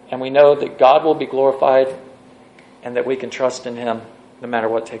 and we know that God will be glorified and that we can trust in Him no matter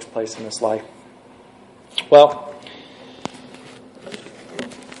what takes place in this life. Well,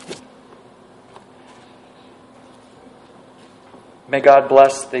 may God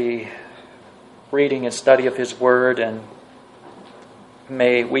bless the reading and study of His Word, and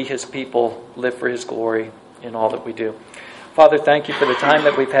may we, His people, live for His glory in all that we do. Father, thank You for the time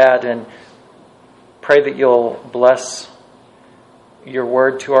that we've had, and pray that You'll bless Your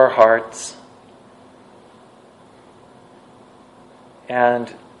Word to our hearts.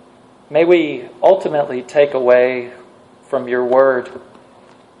 And may we ultimately take away from Your Word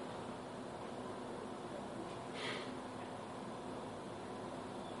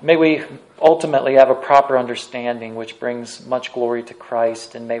may we ultimately have a proper understanding which brings much glory to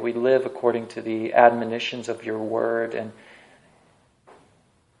Christ, and may we live according to the admonitions of Your Word. And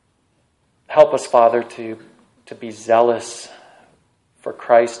help us, Father, to be zealous for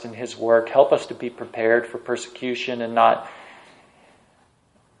Christ and His work. Help us to be prepared for persecution and not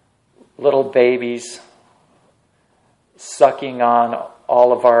little babies sucking on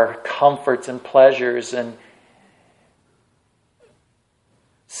all of our comforts and pleasures and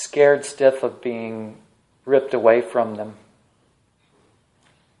scared stiff of being ripped away from them.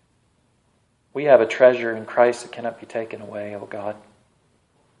 We have a treasure in Christ that cannot be taken away, O God.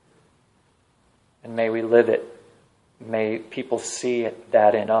 And may we live it. May people see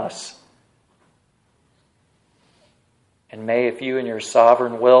that in us. And may, if You in Your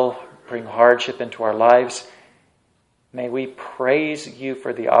sovereign will bring hardship into our lives, may we praise You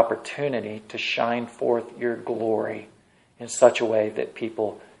for the opportunity to shine forth Your glory in such a way that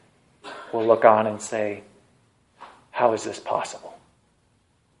people will look on and say, how is this possible?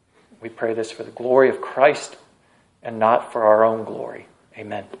 We pray this for the glory of Christ and not for our own glory.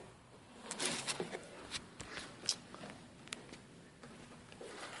 Amen.